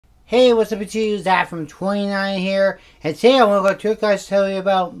Hey, what's up, it's you, Zach from 29 here, and today I want to guys tell you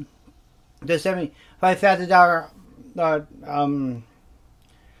about the $75,000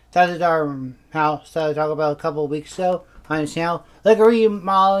 $1,000 house that I talked about a couple of weeks ago on this channel. Like a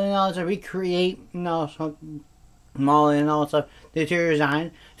remodel and all, to recreate and all, some modeling and all stuff, the interior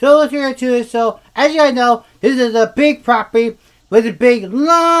design. So let's get to it. So as you guys know, this is a big property with a big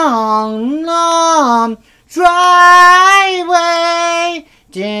long driveway.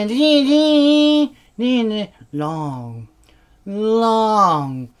 Ding, ding, ding, ding, ding.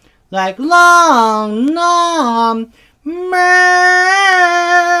 Long, like long,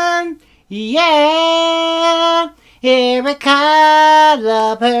 man. Yeah, every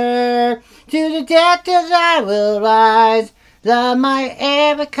caliber to the death as I will rise. Love my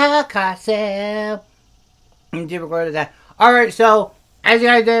Erica Castle. And did record that. Alright, so as you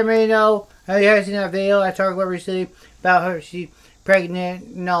guys may know, you guys seen that video I talked about recently about her, she's pregnant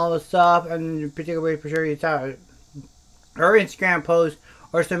and all this stuff, and in particular ways for sure you saw her Instagram post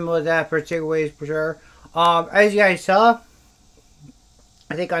or something like that, particular ways for sure. As you guys saw,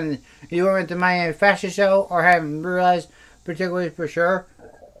 I think on you went to my fashion show or haven't realized particular ways for sure.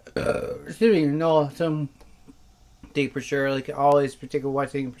 Excuse me, no, some thing for sure, like always particular one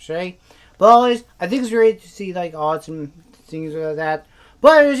thing per se. But always, I think it's great to see like awesome things like that.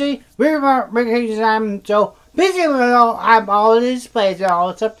 But usually, we're making design, so basically I have all of these displays and all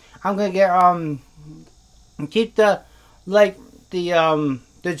this stuff. I'm gonna get keep the the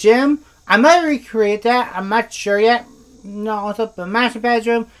gym. I might recreate that. I'm not sure yet. No, what's up? The master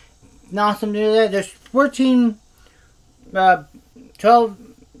bedroom. Not something to do that. There's 12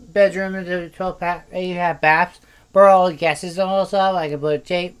 bedrooms and 8 baths for all the guests and all stuff. I can put a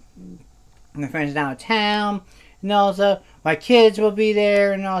tape. My friends downtown and all stuff. My kids will be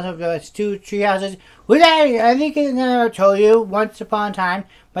there and all stuff. There's 2 tree houses. Which I think I never told you once upon a time.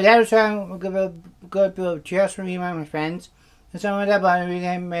 My dad was trying to go build a tree house for me and my friends and something like that, but I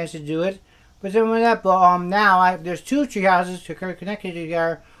didn't manage to do it. But something like that. But now there's 2 tree houses connected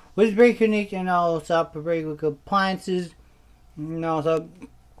together, which is very unique and all stuff. Very good appliances and all stuff.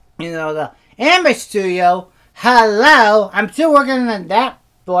 You know, the Amber Studio. Hello, I'm still working on that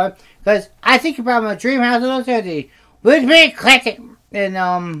boy because I think about my dream house in Los Angeles, which be eclectic in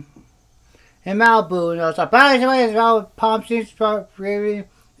Malibu and all stuff. By the way, it's all Palm Springs,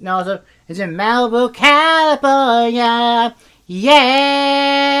 and all stuff. It's in Malibu, California.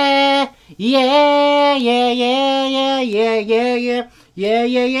 Yeah, yeah, yeah, yeah, yeah, yeah, yeah, yeah, yeah,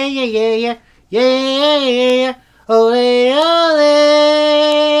 yeah, yeah, yeah, yeah, yeah, yeah, ole, ole,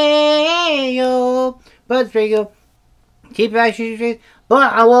 yo. But it's pretty good. Keep it actually,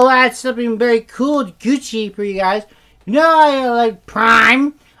 but I will add something very cool to Gucci for you guys. You know, I like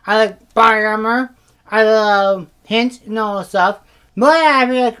Prime, I like Body Armor, I love Hint and all that stuff. But I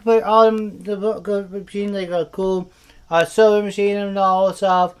feel like I put all them the machine, like a cool soda machine and all that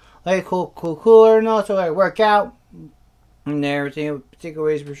stuff, like a cool cooler and also like work out and everything, particular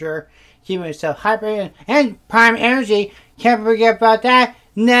ways for sure. Keep myself hyper and Prime Energy. Can't forget about that.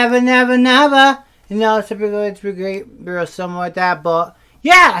 Never. You know, it's a great or something like that. But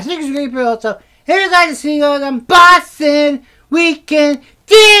yeah, I think it's a great build. So if you guys see them Boston Weekend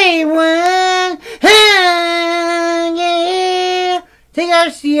D1, yeah. Take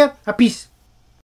care, see ya. Peace.